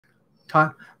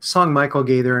song Michael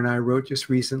Gaither and I wrote just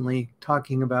recently,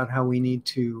 talking about how we need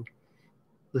to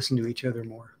listen to each other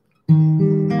more.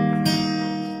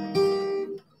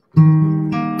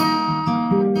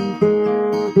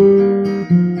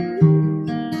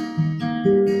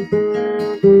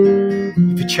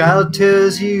 If a child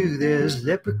tells you there's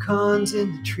leprechauns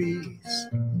in the trees,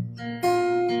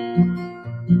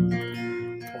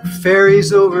 or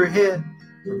fairies overhead,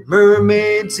 or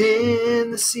mermaids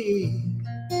in the sea,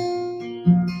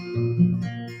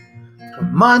 or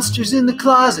monsters in the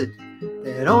closet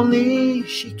that only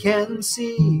she can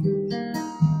see,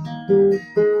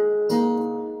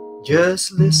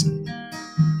 just listen.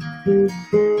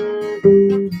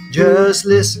 Just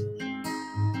listen.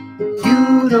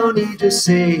 You don't need to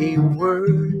say a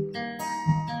word.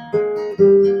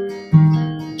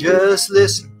 Just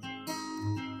listen,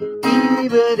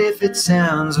 even if it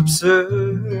sounds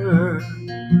absurd.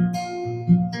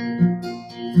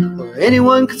 Or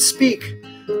anyone could speak,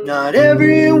 not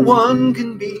everyone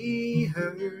can be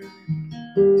heard.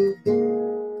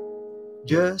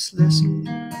 Just listen.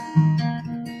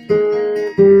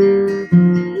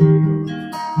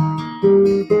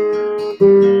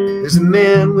 There's a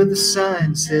man with a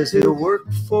sign says he'll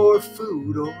work for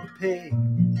food or pay,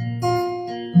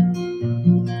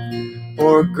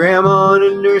 or grandma in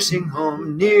a nursing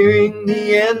home nearing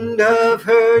the end of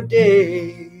her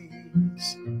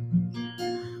days,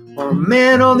 or a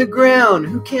man on the ground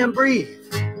who can't breathe.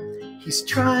 He's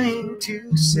trying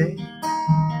to say,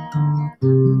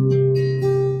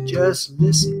 just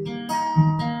listen.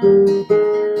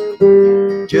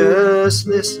 Just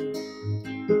listen.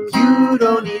 You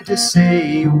don't need to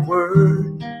say a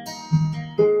word.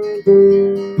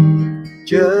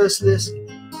 Just listen,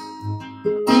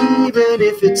 even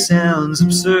if it sounds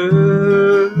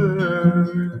absurd.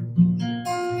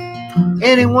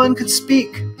 Anyone could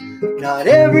speak, not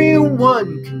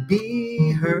everyone can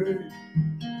be heard.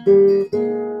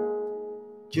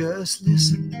 Just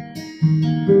listen.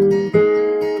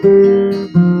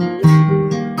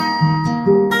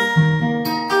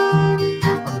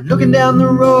 I'm looking down the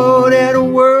road at a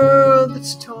world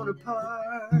that's torn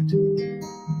apart.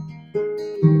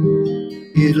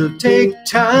 It'll take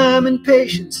time and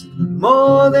patience,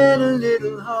 more than a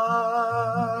little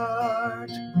heart.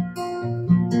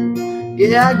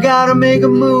 Yeah, I gotta make a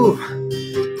move.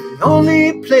 The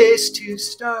only place to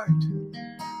start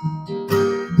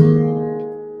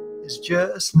is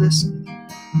just listen.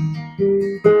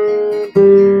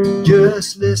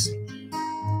 Just listen.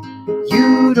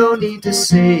 You don't need to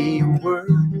say a word.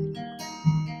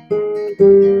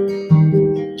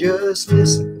 Just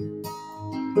listen,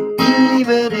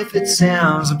 even if it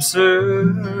sounds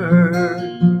absurd.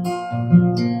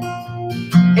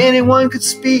 Anyone could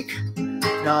speak,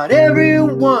 not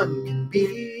everyone can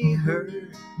be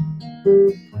heard.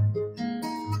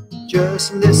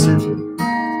 Just listen.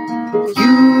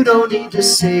 You don't need to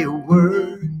say a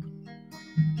word.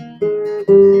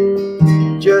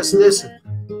 Just listen,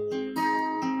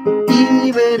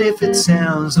 even if it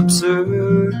sounds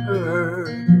absurd.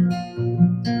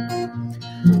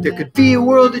 There could be a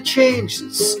world of change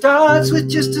that starts with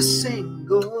just a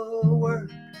single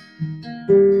word.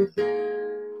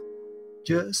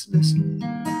 Just listen.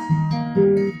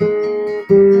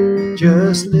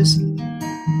 Just listen.